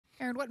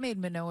Aaron, what made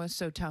Manoah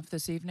so tough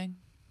this evening?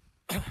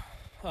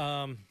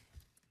 Um,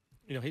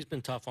 he's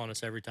been tough on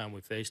us every time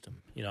we faced him.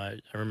 I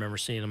remember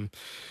seeing him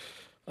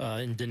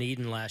in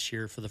Dunedin last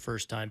year for the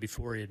first time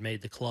before he had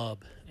made the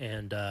club,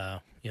 and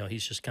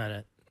he's just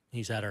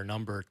he's had our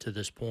number to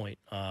this point.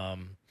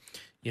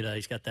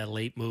 He's got that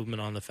late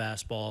movement on the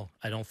fastball.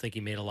 I don't think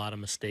he made a lot of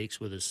mistakes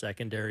with his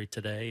secondary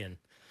today, and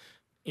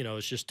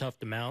it's just tough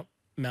to mount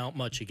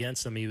much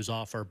against him. He was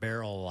off our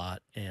barrel a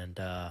lot, and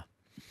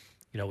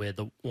we had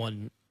the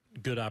one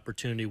good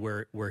opportunity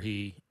where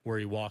he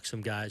walked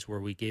some guys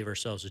where we gave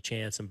ourselves a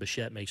chance, and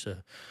Bichette makes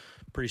a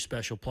pretty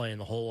special play in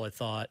the hole, I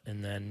thought.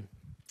 And then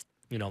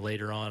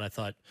later on, I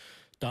thought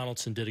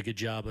Donaldson did a good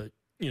job at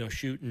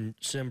shooting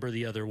Simber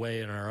the other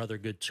way, and our other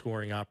good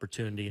scoring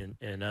opportunity,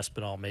 and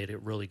Espinal made a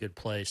really good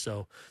play.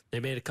 So they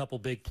made a couple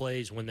big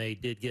plays when they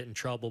did get in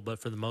trouble, but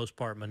for the most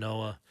part,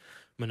 Manoah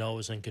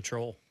was in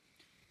control.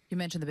 You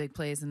mentioned the big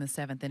plays in the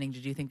seventh inning.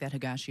 Did you think that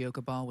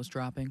Higashioka ball was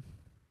dropping?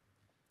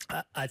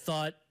 I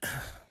thought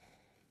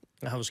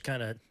I was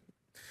kind of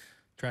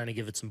trying to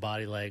give it some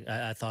body leg.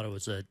 I thought it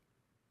was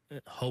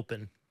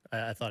hoping.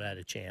 I thought I had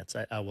a chance.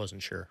 I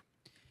wasn't sure.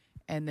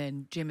 And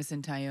then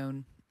Jamison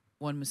Tyone,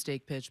 one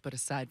mistake pitch, but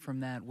aside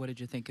from that, what did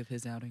you think of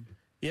his outing?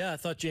 Yeah, I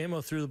thought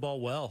Jamo threw the ball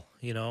well.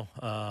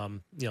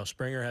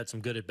 Springer had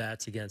some good at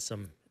bats against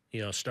him.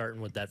 Starting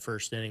with that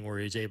first inning where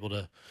he was able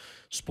to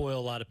spoil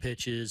a lot of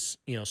pitches,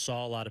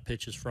 saw a lot of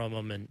pitches from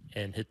him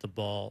and hit the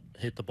ball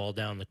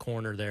down the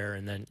corner there,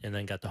 and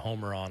then got the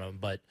homer on him.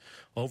 But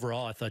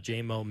overall, I thought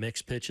Jamo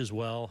mixed pitches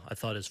well. I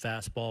thought his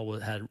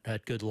fastball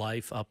had good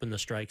life up in the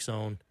strike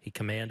zone. He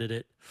commanded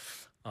it.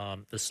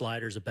 The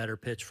slider's a better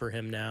pitch for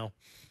him now.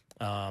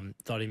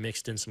 Thought he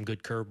mixed in some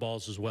good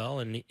curveballs as well,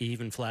 and he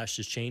even flashed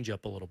his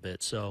changeup a little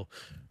bit. So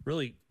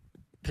really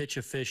pitch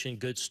efficient,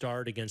 good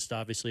start against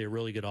obviously a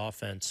really good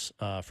offense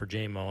for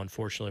Jamo.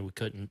 Unfortunately, we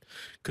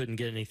couldn't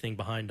get anything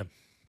behind him.